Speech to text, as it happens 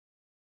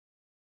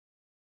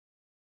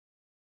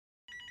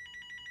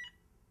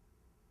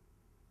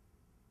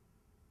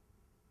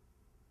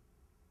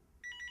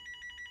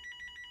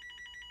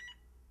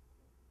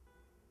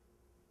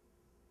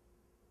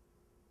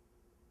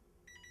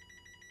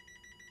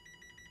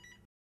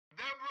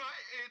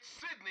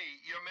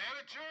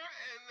manager,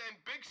 and then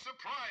big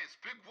surprise,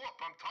 big whoop,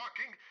 I'm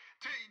talking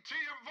to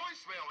your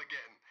voicemail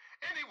again.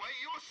 Anyway,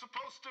 you were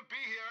supposed to be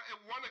here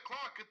at 1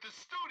 o'clock at the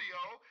studio,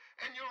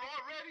 and you're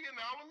already an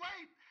hour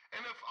late.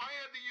 And if I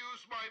had to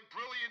use my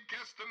brilliant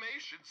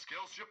guesstimation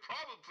skills, you're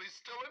probably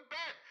still in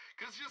bed,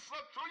 because you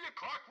slept through your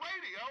clock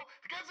radio,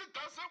 because it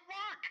doesn't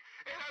work.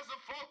 It has a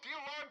faulty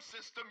alarm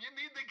system. You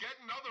need to get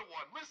another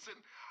one. Listen,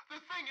 the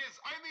thing is,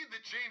 I need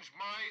to change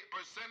my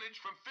percentage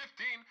from 15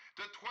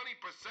 to 20%,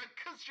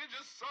 because you're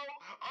just so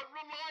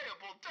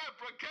unreliable.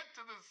 Deborah, get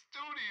to the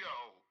studio.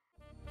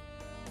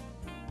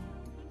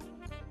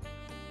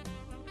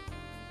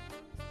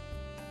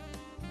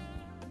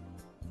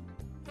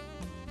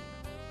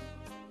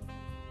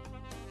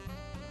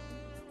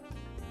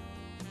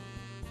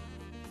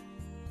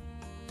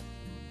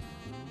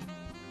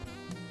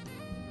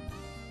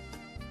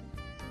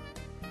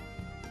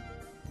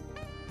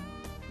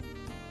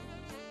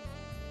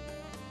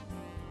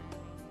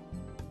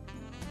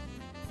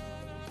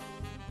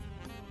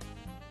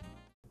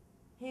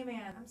 Hey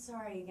man, I'm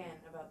sorry again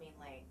about being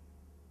late.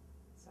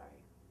 Sorry.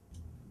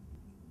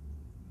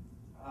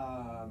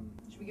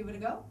 Should we give it a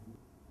go?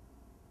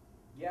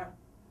 Yeah.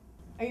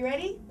 Are you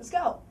ready? Let's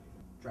go.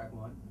 Track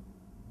 1.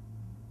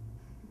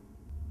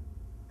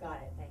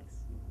 Got it,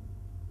 thanks.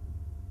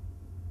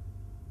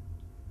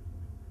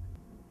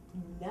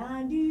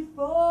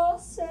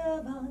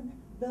 94.7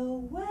 The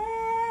Way.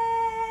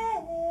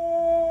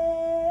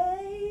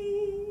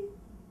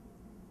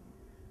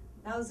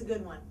 That was a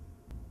good one.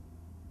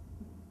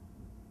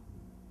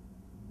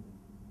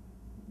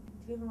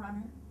 Do we have a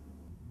runner?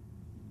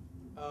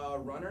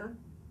 Runner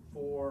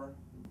for...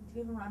 Do we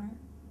have a runner?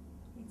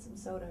 Need some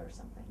soda or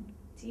something.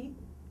 Tea?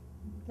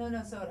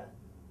 No, soda.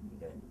 You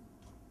good?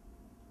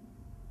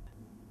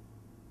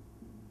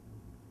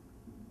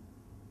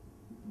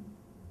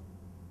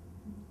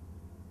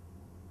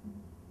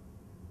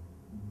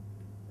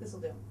 This'll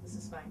do. This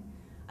is fine.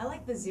 I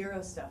like the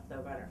zero stuff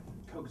though better.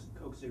 Coke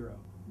Zero.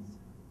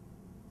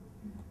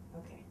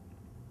 Okay.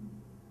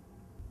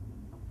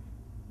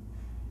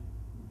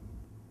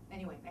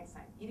 Anyway, next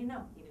time. You didn't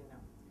know.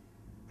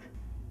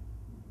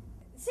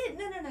 Sid,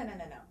 no.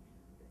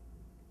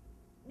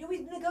 No,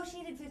 we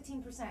negotiated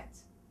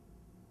 15%.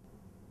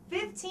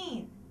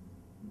 15!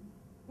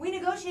 We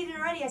negotiated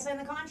already. I signed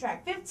the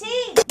contract. 15!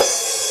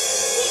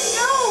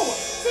 No!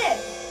 Sid,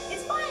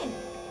 it's fine.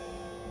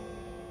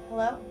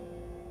 Hello?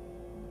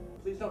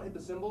 Please don't hit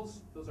the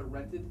cymbals. Those are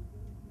rented.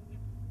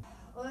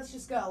 Well, let's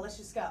just go.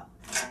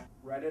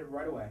 Right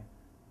away.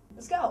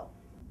 Let's go.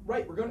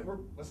 Right,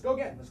 let's go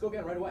again. Let's go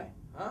again right away.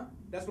 Huh?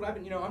 That's what I've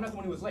been, I'm not the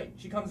one who was late.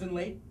 She comes in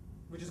late,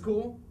 which is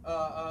cool.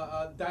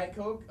 Diet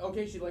Coke.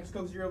 Okay, she likes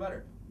Coke Zero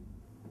better.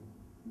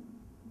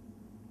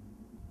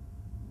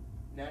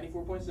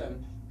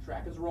 94.7.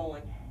 Track is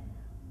rolling.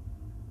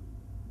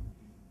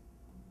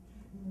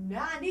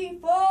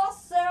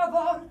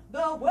 94.7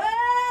 The Wave.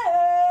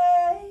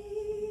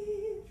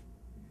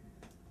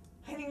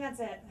 I think that's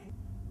it.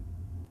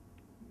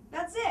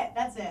 That's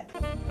it.